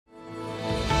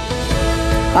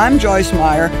I'm Joyce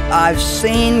Meyer. I've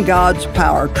seen God's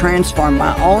power transform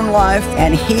my own life,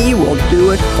 and He will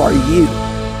do it for you.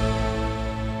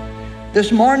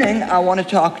 This morning, I want to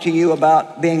talk to you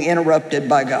about being interrupted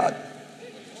by God.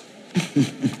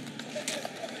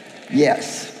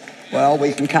 Yes. Well,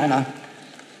 we can kind of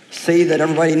see that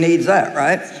everybody needs that,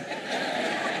 right?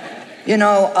 You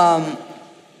know,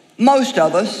 most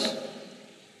of us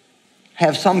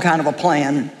have some kind of a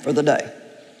plan for the day.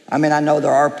 I mean, I know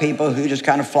there are people who just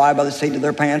kind of fly by the seat of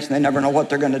their pants and they never know what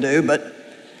they're going to do, but,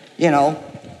 you know,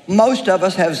 most of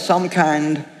us have some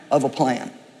kind of a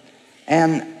plan.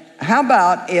 And how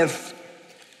about if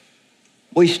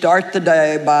we start the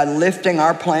day by lifting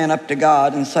our plan up to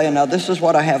God and saying, now, this is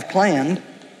what I have planned,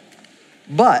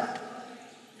 but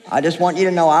I just want you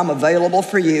to know I'm available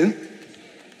for you.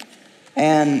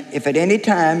 And if at any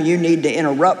time you need to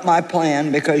interrupt my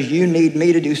plan because you need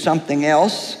me to do something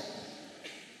else,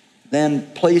 then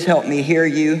please help me hear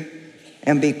you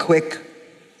and be quick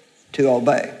to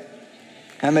obey.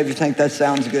 How many of you think that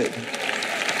sounds good?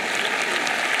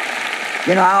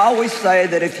 You know, I always say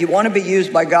that if you want to be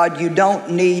used by God, you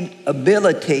don't need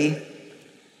ability,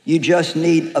 you just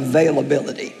need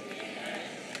availability.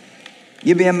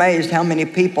 You'd be amazed how many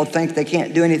people think they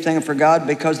can't do anything for God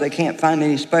because they can't find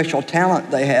any special talent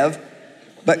they have.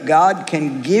 But God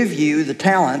can give you the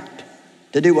talent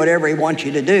to do whatever He wants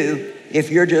you to do if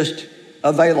you're just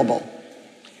available.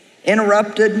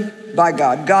 Interrupted by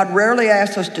God. God rarely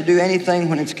asks us to do anything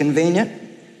when it's convenient.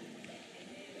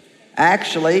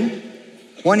 Actually,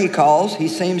 when He calls, He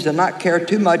seems to not care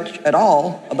too much at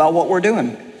all about what we're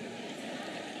doing.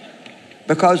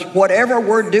 Because whatever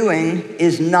we're doing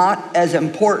is not as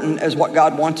important as what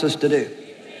God wants us to do.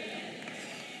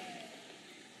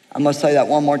 I must say that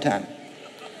one more time.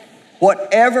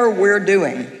 Whatever we're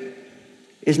doing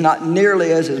is not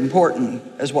nearly as important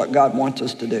as what God wants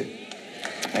us to do.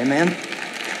 Amen?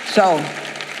 So,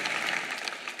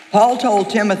 Paul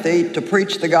told Timothy to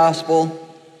preach the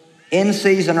gospel in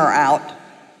season or out,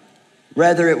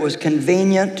 whether it was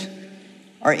convenient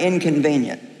or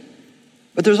inconvenient.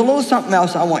 But there's a little something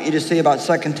else I want you to see about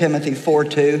 2 Timothy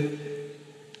 4:2,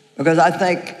 because I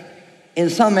think in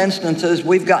some instances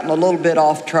we've gotten a little bit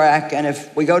off track, and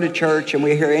if we go to church and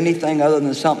we hear anything other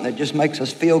than something that just makes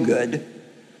us feel good,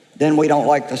 then we don't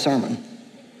like the sermon.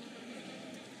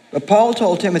 But Paul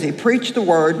told Timothy, preach the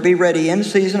word, be ready in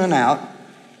season and out,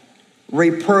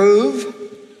 reprove,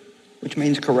 which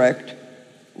means correct,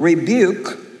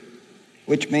 rebuke,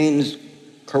 which means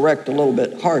correct a little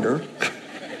bit harder,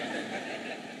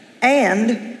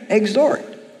 and exhort,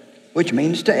 which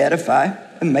means to edify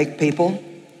and make people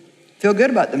feel good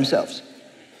about themselves.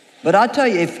 But I tell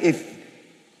you,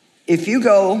 if you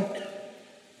go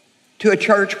to a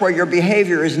church where your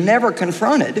behavior is never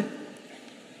confronted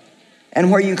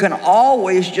and where you can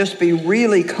always just be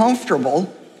really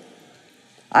comfortable,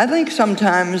 I think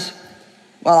sometimes,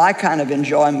 well, I kind of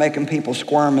enjoy making people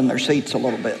squirm in their seats a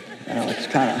little bit. You know, it's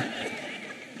kind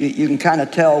of, you can kind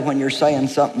of tell when you're saying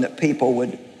something that people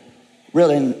would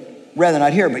really rather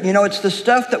not hear. But you know, it's the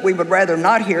stuff that we would rather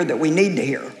not hear that we need to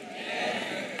hear.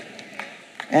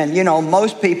 And you know,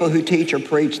 most people who teach or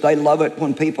preach, they love it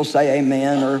when people say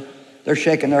amen or they're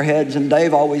shaking their heads. And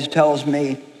Dave always tells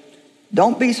me,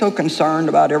 don't be so concerned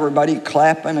about everybody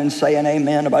clapping and saying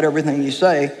amen about everything you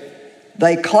say.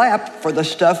 They clap for the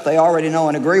stuff they already know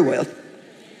and agree with.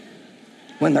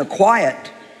 When they're quiet,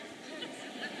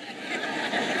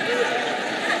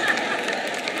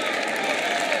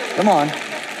 come on.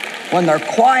 When they're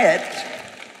quiet,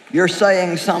 you're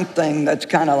saying something that's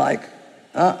kind of like,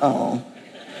 uh-oh.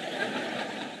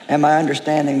 Am I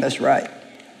understanding this right?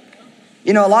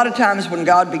 You know, a lot of times when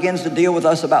God begins to deal with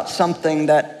us about something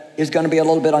that is going to be a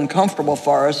little bit uncomfortable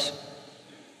for us,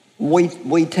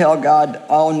 we tell God,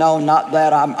 oh, no, not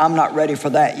that. I'm not ready for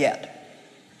that yet.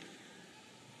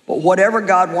 But whatever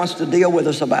God wants to deal with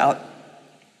us about,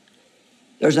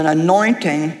 there's an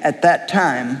anointing at that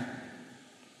time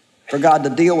for God to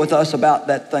deal with us about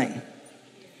that thing.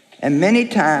 And many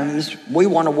times we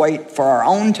want to wait for our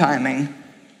own timing,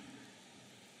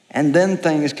 and then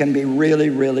things can be really,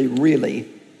 really, really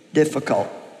difficult.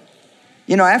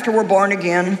 You know, after we're born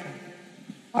again,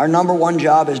 our number one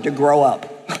job is to grow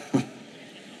up.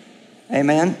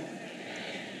 Amen?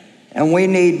 And we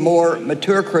need more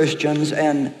mature Christians,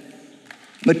 and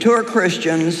mature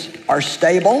Christians are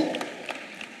stable.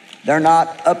 They're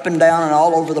not up and down and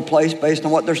all over the place based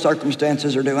on what their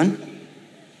circumstances are doing.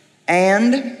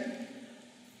 And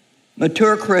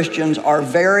mature Christians are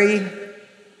very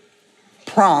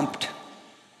prompt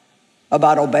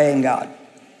about obeying God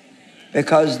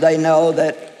because they know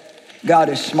that God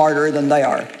is smarter than they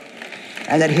are.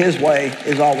 and that his way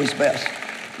is always best.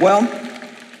 Well,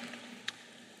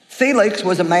 Felix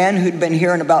was a man who'd been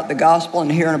hearing about the gospel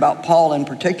and hearing about Paul in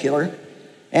particular,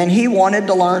 and he wanted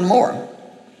to learn more.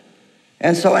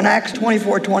 And so in Acts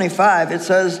 24:25, it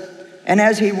says, and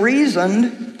as he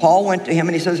reasoned, Paul went to him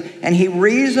and he says, and he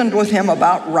reasoned with him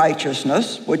about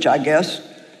righteousness, which I guess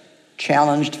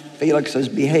challenged Felix's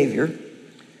behavior,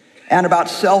 and about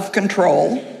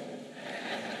self-control.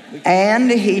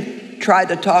 And he tried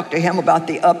to talk to him about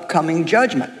the upcoming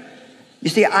judgment. You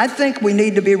see, I think we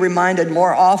need to be reminded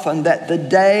more often that the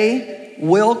day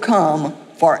will come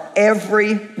for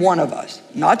every one of us,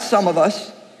 not some of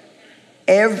us,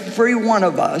 every one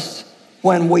of us,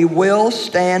 when we will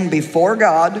stand before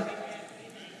God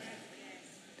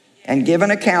and give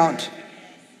an account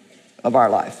of our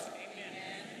life.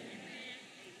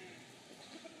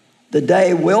 The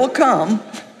day will come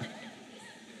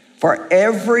for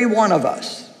every one of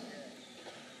us.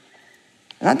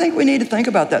 And I think we need to think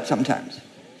about that sometimes.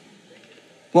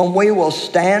 When we will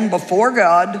stand before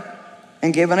God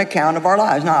and give an account of our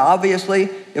lives. Now, obviously,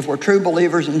 if we're true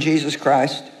believers in Jesus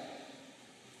Christ,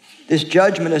 this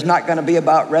judgment is not going to be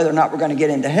about whether or not we're going to get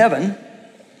into heaven.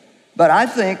 But I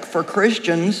think for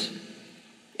Christians,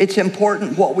 it's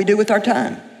important what we do with our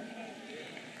time.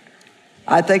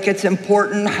 I think it's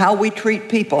important how we treat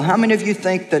people. How many of you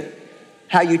think that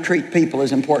how you treat people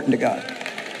is important to God?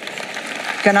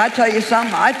 Can I tell you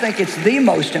something? I think it's the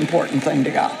most important thing to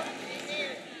God.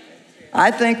 I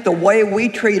think the way we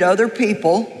treat other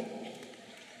people,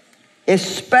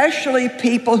 especially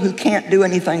people who can't do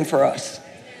anything for us,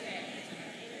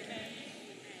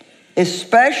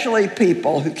 especially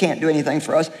people who can't do anything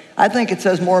for us, I think it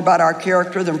says more about our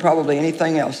character than probably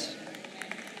anything else.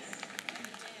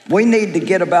 We need to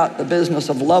get about the business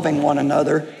of loving one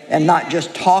another and not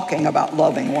just talking about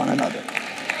loving one another.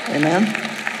 Amen?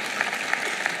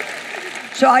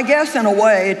 So I guess in a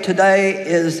way today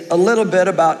is a little bit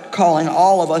about calling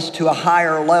all of us to a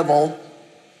higher level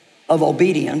of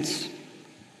obedience.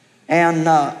 And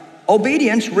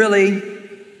obedience really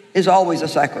is always a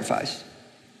sacrifice.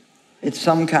 It's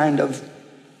some kind of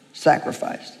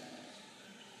sacrifice.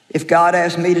 If God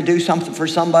asks me to do something for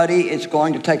somebody, it's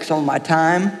going to take some of my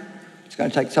time. It's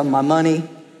going to take some of my money.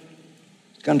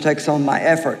 It's going to take some of my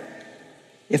effort.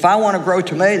 If I want to grow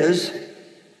tomatoes,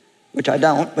 which I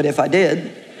don't, but if I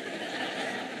did,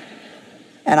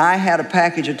 and I had a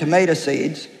package of tomato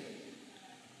seeds,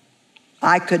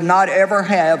 I could not ever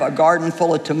have a garden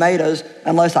full of tomatoes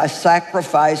unless I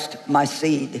sacrificed my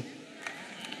seed.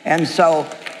 And so,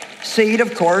 seed,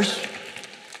 of course,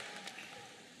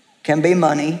 can be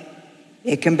money,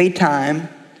 it can be time,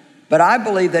 but I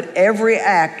believe that every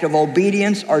act of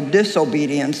obedience or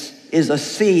disobedience is a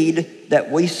seed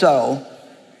that we sow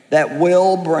that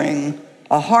will bring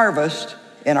a harvest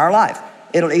in our life.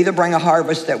 It'll either bring a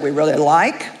harvest that we really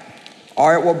like,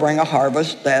 or it will bring a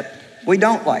harvest that we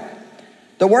don't like.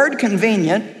 The word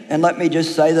convenient, and let me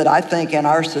just say that I think in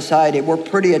our society we're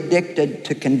pretty addicted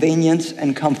to convenience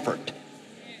and comfort.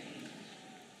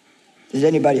 Does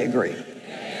anybody agree?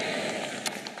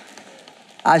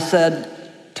 I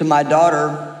said to my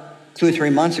daughter 2 or 3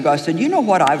 months ago, I said, you know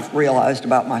what I've realized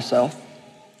about myself?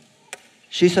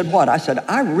 She said, what? I said,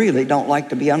 I really don't like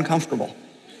to be uncomfortable.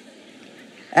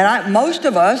 And most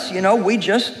of us, you know, we're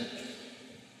just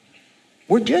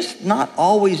not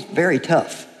always very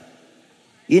tough.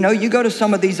 You know, you go to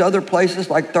some of these other places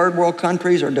like third world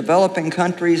countries or developing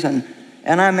countries, and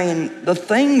I mean, the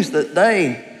things that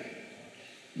they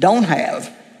don't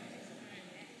have,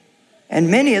 and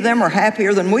many of them are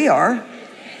happier than we are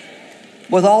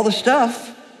with all the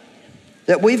stuff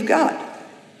that we've got.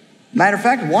 Matter of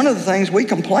fact, one of the things we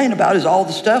complain about is all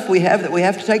the stuff we have that we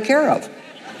have to take care of.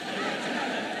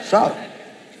 So,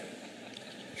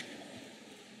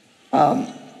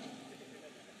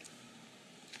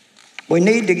 we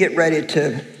need to get ready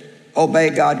to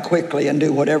obey God quickly and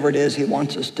do whatever it is he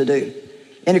wants us to do.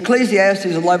 In Ecclesiastes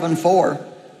 11:4,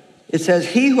 it says,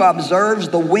 he who observes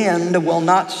the wind will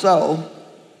not sow,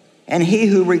 and he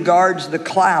who regards the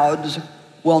clouds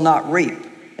will not reap.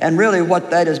 And really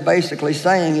what that is basically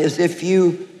saying is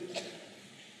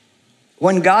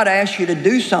when God asks you to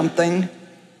do something,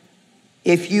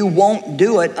 if you won't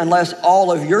do it unless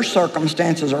all of your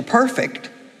circumstances are perfect,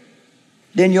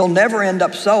 then you'll never end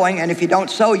up sowing, and if you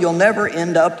don't sow, you'll never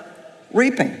end up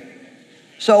reaping.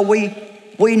 So we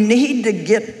need to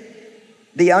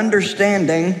get the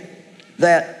understanding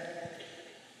that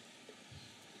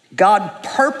God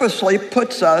purposely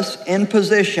puts us in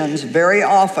positions very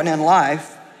often in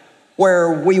life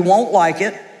where we won't like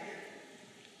it,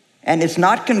 and it's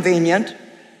not convenient,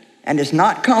 and it's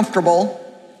not comfortable,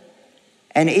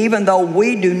 And even though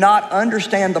we do not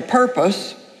understand the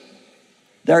purpose,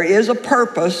 there is a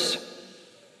purpose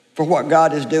for what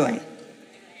God is doing.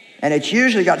 And it's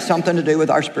usually got something to do with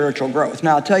our spiritual growth.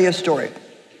 Now, I'll tell you a story.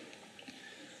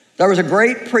 There was a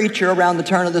great preacher around the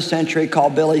turn of the century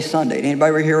called Billy Sunday. Anybody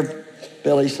ever hear of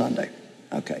Billy Sunday?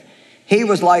 Okay. He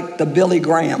was like the Billy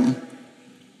Graham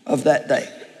of that day.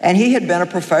 And he had been a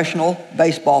professional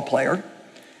baseball player.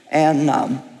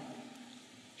 And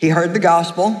he heard the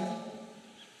gospel,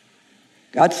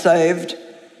 got saved,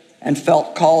 and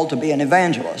felt called to be an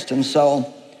evangelist. And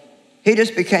so he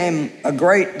just became a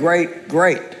great, great,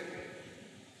 great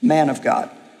man of God.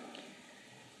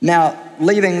 Now,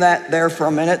 leaving that there for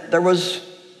a minute, there was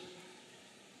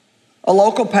a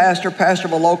local pastor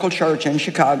of a local church in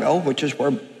Chicago, which is where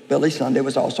Billy Sunday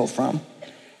was also from.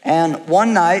 And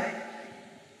one night,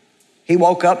 he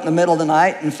woke up in the middle of the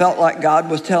night and felt like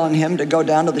God was telling him to go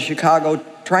down to the Chicago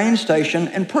train station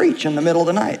and preach in the middle of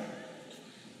the night.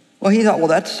 Well, he thought, well,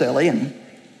 that's silly, and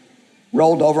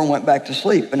rolled over and went back to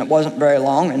sleep. And it wasn't very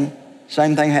long, and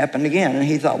same thing happened again. And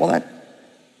he thought, well,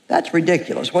 that's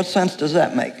ridiculous. What sense does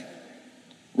that make?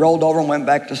 Rolled over and went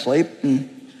back to sleep,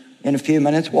 and in a few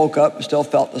minutes woke up and still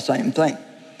felt the same thing.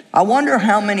 I wonder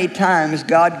how many times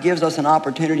God gives us an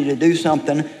opportunity to do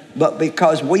something, but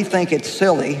because we think it's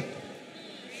silly,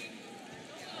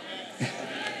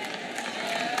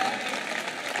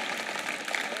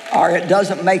 or it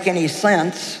doesn't make any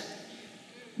sense,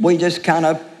 we just kind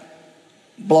of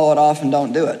blow it off and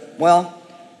don't do it. Well,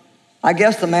 I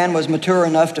guess the man was mature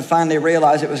enough to finally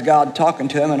realize it was God talking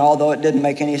to him, and although it didn't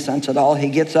make any sense at all, he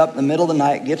gets up in the middle of the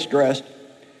night, gets dressed,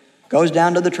 goes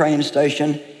down to the train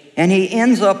station, and he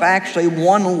ends up actually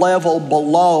one level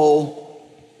below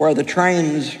where the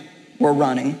trains were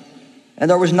running. And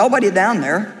there was nobody down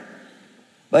there,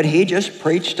 but he just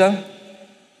preached a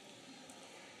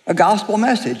gospel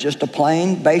message, just a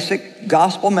plain, basic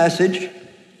gospel message.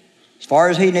 As far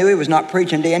as he knew, he was not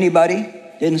preaching to anybody,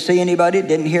 didn't see anybody,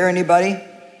 didn't hear anybody,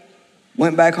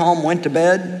 went back home, went to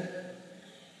bed,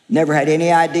 never had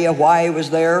any idea why he was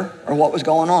there or what was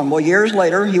going on. Well, years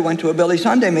later, he went to a Billy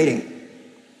Sunday meeting,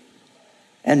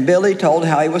 and Billy told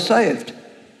how he was saved.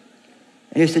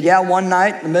 And he said, yeah, one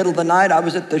night, in the middle of the night, I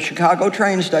was at the Chicago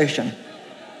train station,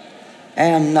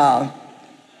 and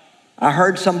I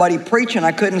heard somebody preaching.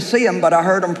 I couldn't see him, but I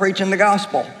heard him preaching the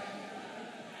gospel.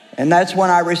 And that's when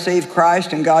I received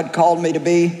Christ, and God called me to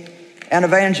be an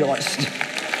evangelist.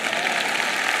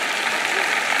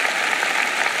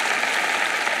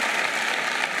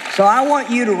 So I want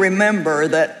you to remember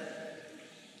that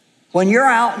when you're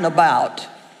out and about,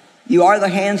 you are the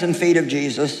hands and feet of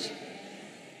Jesus.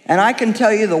 And I can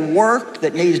tell you the work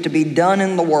that needs to be done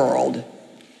in the world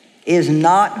is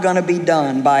not going to be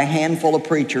done by a handful of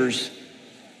preachers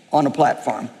on a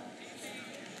platform.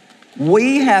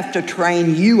 We have to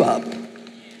train you up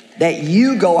that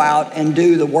you go out and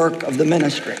do the work of the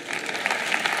ministry.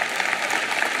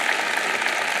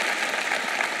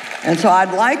 And so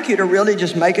I'd like you to really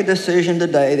just make a decision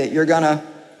today that you're going to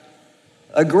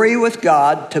agree with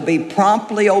God to be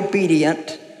promptly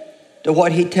obedient to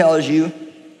what he tells you.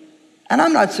 And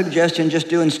I'm not suggesting just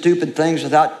doing stupid things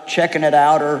without checking it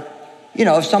out, or,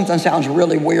 if something sounds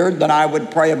really weird, then I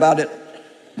would pray about it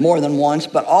more than once.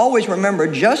 But always remember,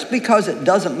 just because it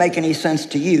doesn't make any sense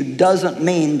to you doesn't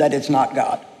mean that it's not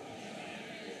God.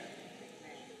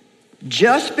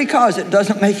 Just because it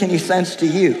doesn't make any sense to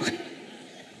you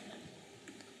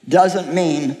doesn't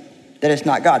mean that it's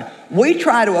not God. We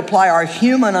try to apply our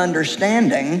human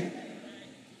understanding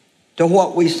to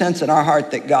what we sense in our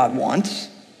heart that God wants,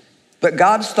 but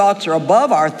God's thoughts are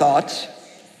above our thoughts,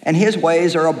 and his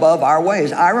ways are above our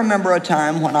ways. I remember a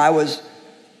time when I was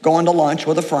going to lunch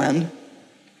with a friend,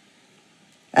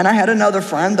 and I had another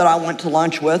friend that I went to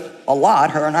lunch with a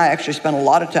lot. Her and I actually spent a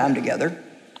lot of time together,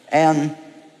 and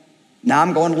now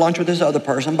I'm going to lunch with this other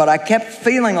person, but I kept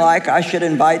feeling like I should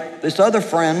invite this other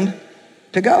friend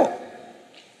to go.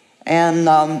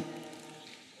 And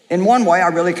in one way, I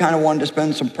really kind of wanted to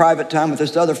spend some private time with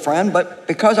this other friend, but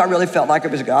because I really felt like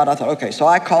it was God, I thought, okay. So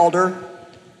I called her,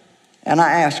 and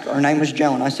I asked her name was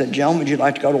Joan. I said, Joan, would you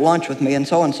like to go to lunch with me and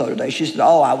so today? She said,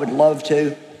 oh, I would love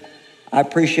to. I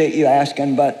appreciate you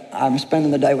asking, but I'm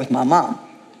spending the day with my mom.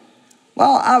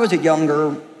 Well, I was a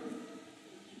younger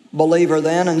believer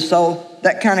then, and so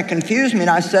that kind of confused me, and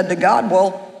I said to God,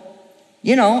 well,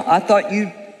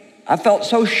 I felt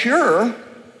so sure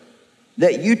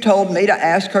that you told me to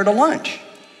ask her to lunch.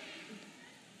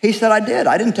 He said, I did.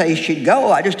 I didn't tell you she'd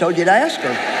go. I just told you to ask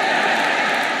her.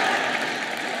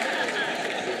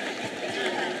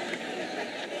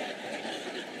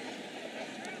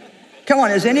 Come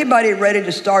on, is anybody ready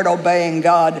to start obeying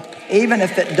God, even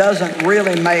if it doesn't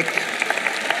really make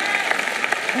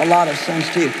a lot of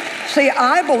sense to you? See,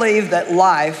 I believe that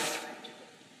life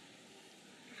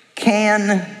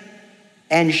can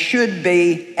and should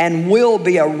be and will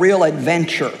be a real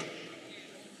adventure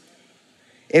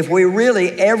if we really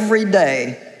every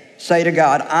day say to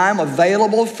God, I'm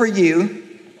available for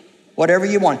you, whatever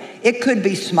you want. It could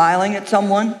be smiling at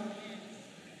someone.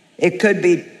 It could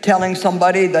be telling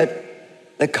somebody that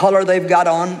the color they've got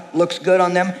on looks good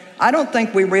on them. I don't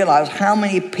think we realize how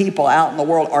many people out in the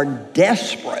world are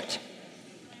desperate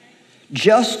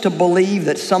just to believe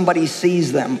that somebody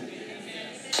sees them.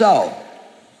 So,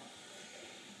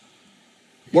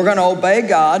 we're going to obey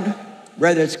God,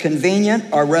 whether it's convenient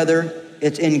or whether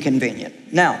it's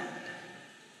inconvenient. Now,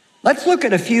 let's look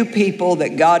at a few people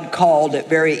that God called at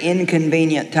very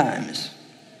inconvenient times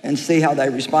and see how they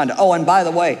responded. Oh, and by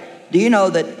the way, do you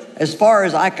know that as far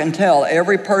as I can tell,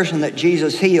 every person that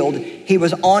Jesus healed, he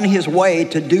was on his way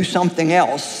to do something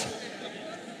else.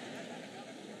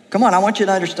 Come on, I want you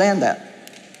to understand that.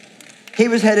 He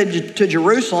was headed to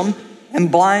Jerusalem,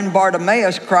 and blind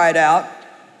Bartimaeus cried out,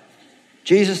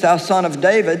 Jesus, thou son of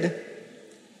David,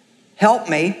 help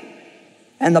me.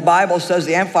 And the Bible says,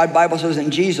 the Amplified Bible says,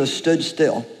 and Jesus stood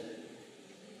still.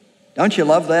 Don't you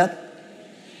love that?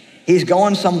 He's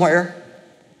going somewhere,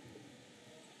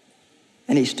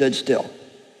 and he stood still.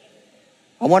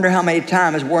 I wonder how many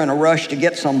times we're in a rush to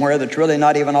get somewhere that's really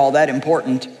not even all that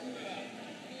important.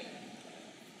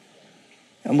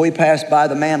 And we pass by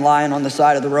the man lying on the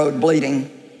side of the road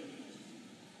bleeding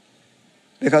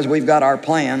because we've got our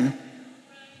plan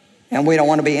and we don't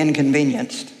want to be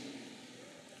inconvenienced.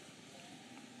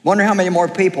 Wonder how many more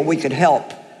people we could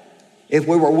help if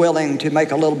we were willing to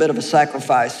make a little bit of a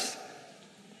sacrifice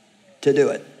to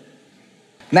do it.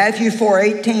 Matthew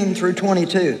 4:18 through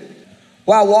 22.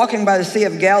 While walking by the Sea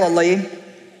of Galilee,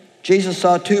 Jesus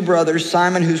saw two brothers,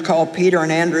 Simon, who's called Peter,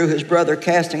 and Andrew, his brother,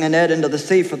 casting a net into the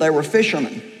sea, for they were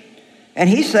fishermen. And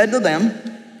he said to them,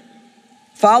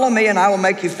 follow me, and I will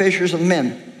make you fishers of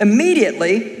men.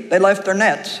 Immediately, they left their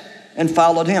nets and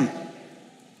followed him.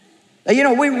 Now, you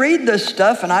know, we read this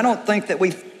stuff, and I don't think that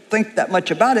we think that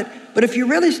much about it, but if you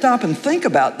really stop and think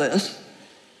about this,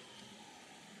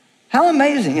 how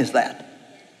amazing is that?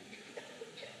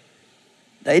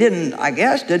 They didn't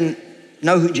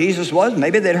know who Jesus was.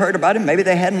 Maybe they'd heard about him. Maybe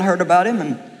they hadn't heard about him.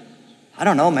 And I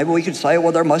don't know, maybe we could say,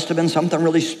 well, there must have been something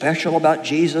really special about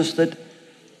Jesus that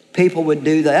people would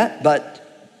do that. But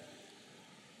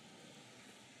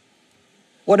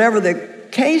whatever the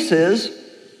case is,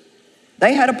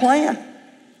 they had a plan.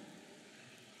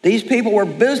 These people were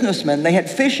businessmen. They had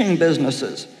fishing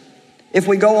businesses. If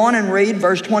we go on and read,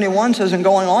 verse 21 says, and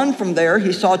going on from there,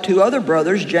 he saw two other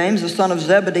brothers, James the son of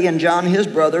Zebedee and John his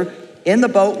brother, in the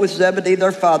boat with Zebedee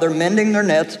their father, mending their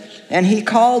nets, and he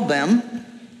called them,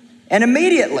 and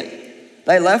immediately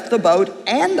they left the boat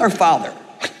and their father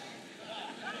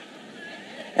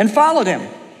and followed him.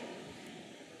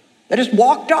 They just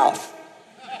walked off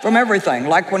from everything,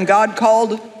 like when God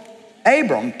called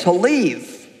Abram to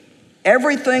leave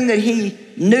everything that he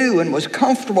knew and was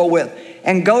comfortable with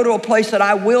and go to a place that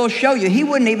I will show you. He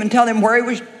wouldn't even tell him where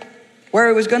he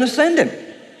was going to send him.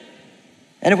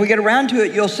 And if we get around to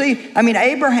it, you'll see, I mean,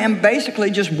 Abraham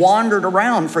basically just wandered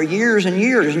around for years and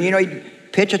years. And, you know, he'd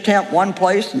pitch a tent one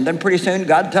place, and then pretty soon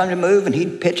God would tell him to move, and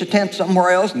he'd pitch a tent somewhere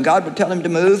else, and God would tell him to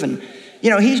move. And, you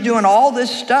know, he's doing all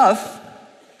this stuff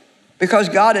because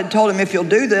God had told him, if you'll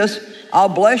do this, I'll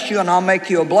bless you and I'll make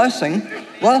you a blessing.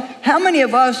 Well, how many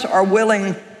of us are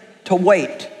willing to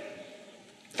wait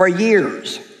for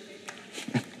years?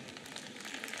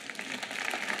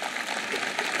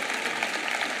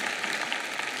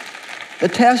 The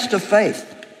test of faith.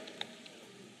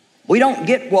 We don't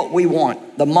get what we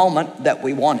want the moment that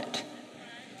we want it.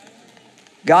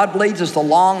 God leads us the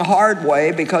long, hard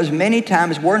way because many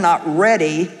times we're not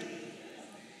ready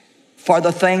for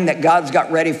the thing that God's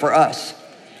got ready for us.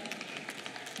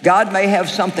 God may have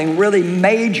something really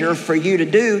major for you to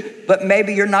do, but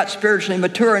maybe you're not spiritually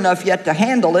mature enough yet to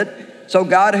handle it, so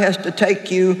God has to take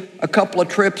you a couple of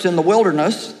trips in the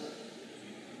wilderness.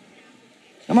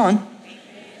 Come on.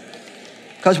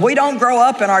 Because we don't grow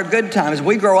up in our good times,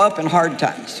 we grow up in hard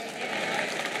times.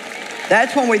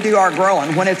 That's when we do our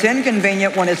growing. When it's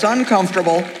inconvenient, when it's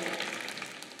uncomfortable,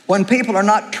 when people are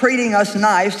not treating us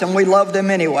nice and we love them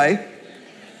anyway,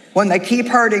 when they keep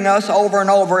hurting us over and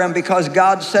over, and because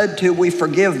God said to, we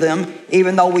forgive them,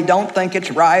 even though we don't think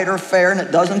it's right or fair and it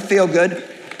doesn't feel good.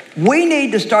 We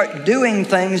need to start doing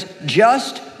things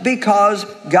just because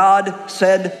God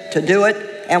said to do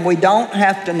it, and we don't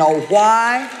have to know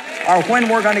why or when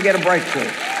we're going to get a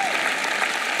breakthrough.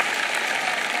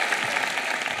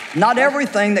 Not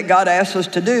everything that God asks us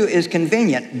to do is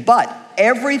convenient, but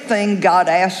everything God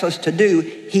asks us to do,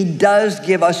 He does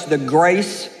give us the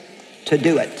grace to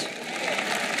do it.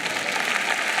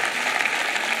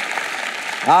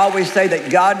 I always say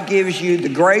that God gives you the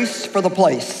grace for the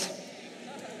place.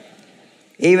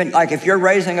 Even like if you're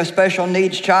raising a special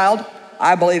needs child,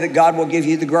 I believe that God will give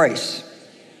you the grace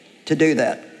to do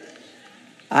that.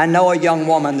 I know a young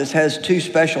woman that has 2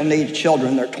 special needs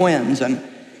children. They're twins, and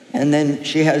then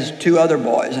she has 2 other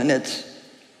boys, and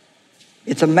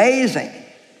it's amazing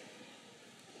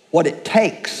what it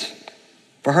takes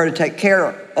for her to take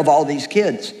care of all these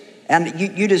kids. And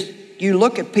you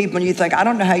look at people and you think, I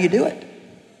don't know how you do it.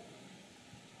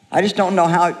 I just don't know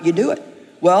how you do it.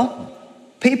 Well,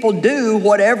 people do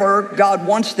whatever God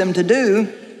wants them to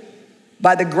do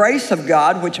by the grace of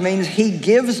God, which means He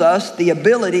gives us the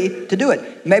ability to do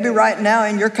it. Maybe right now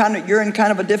you're in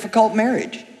kind of a difficult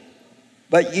marriage,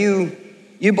 but you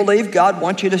believe God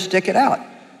wants you to stick it out.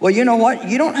 Well, you know what?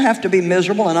 You don't have to be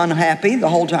miserable and unhappy the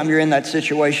whole time you're in that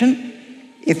situation.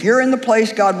 If you're in the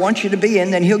place God wants you to be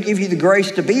in, then He'll give you the grace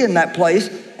to be in that place,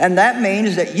 and that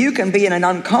means that you can be in an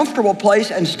uncomfortable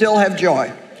place and still have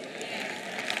joy.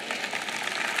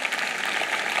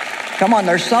 Come on,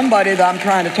 there's somebody that I'm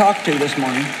trying to talk to this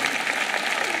morning.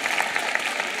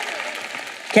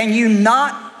 Can you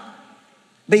not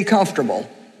be comfortable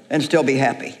and still be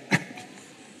happy?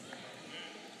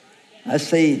 I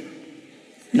see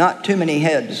not too many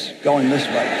heads going this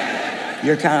way.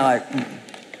 You're kind of like,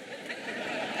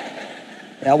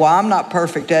 yeah, well, I'm not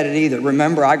perfect at it either.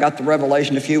 Remember, I got the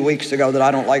revelation a few weeks ago that I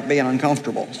don't like being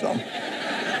uncomfortable. So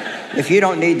if you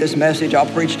don't need this message,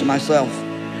 I'll preach to myself.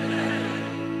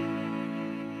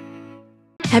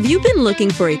 Have you been looking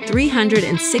for a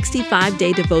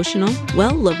 365-day devotional?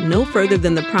 Well, look no further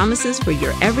than the Promises for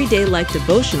Your Everyday Life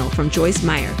devotional from Joyce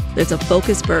Meyer. There's a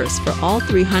focus verse for all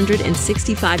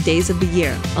 365 days of the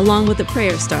year, along with a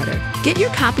prayer starter. Get your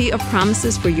copy of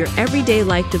Promises for Your Everyday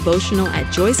Life devotional at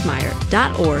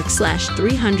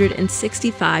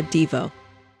joycemeyer.org/365devo.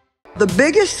 The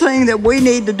biggest thing that we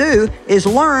need to do is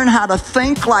learn how to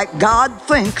think like God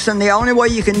thinks, and the only way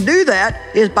you can do that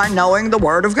is by knowing the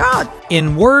Word of God.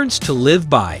 In Words to Live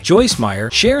By, Joyce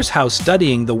Meyer shares how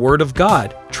studying the Word of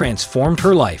God transformed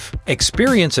her life.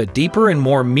 Experience a deeper and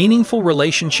more meaningful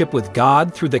relationship with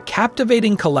God through the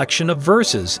captivating collection of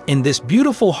verses in this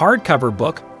beautiful hardcover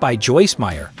book by Joyce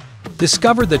Meyer.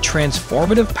 Discover the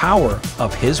transformative power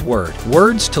of His Word.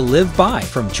 Words to Live By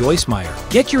from Joyce Meyer.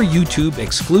 Get your YouTube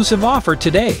exclusive offer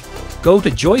today. Go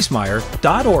to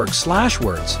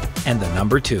joycemeyer.org/words and the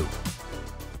number 2.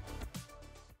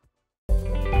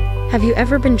 Have you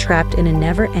ever been trapped in a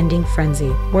never-ending frenzy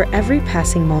where every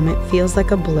passing moment feels like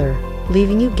a blur,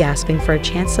 leaving you gasping for a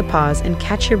chance to pause and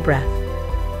catch your breath?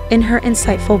 In her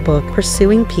insightful book,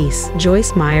 Pursuing Peace,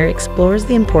 Joyce Meyer explores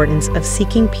the importance of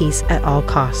seeking peace at all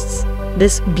costs.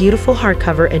 This beautiful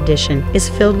hardcover edition is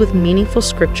filled with meaningful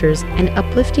scriptures and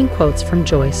uplifting quotes from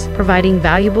Joyce, providing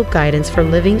valuable guidance for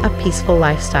living a peaceful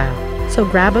lifestyle. So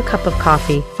grab a cup of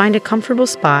coffee, find a comfortable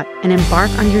spot, and embark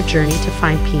on your journey to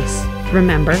find peace.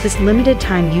 Remember, this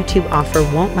limited-time YouTube offer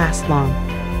won't last long.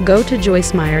 Go to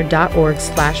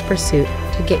joycemeyer.org/pursuit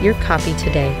to get your copy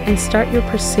today and start your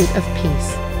pursuit of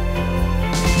peace.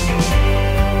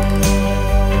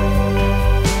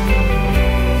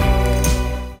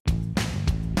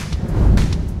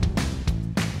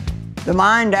 The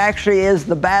mind actually is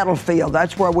the battlefield.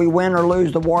 That's where we win or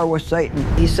lose the war with Satan.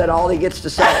 He said all he gets to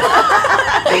say. The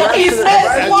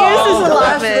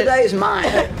rest of the day is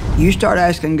mine. You start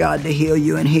asking God to heal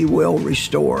you and He will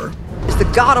restore. He's the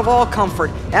God of all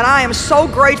comfort, and I am so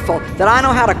grateful that I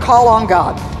know how to call on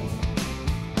God.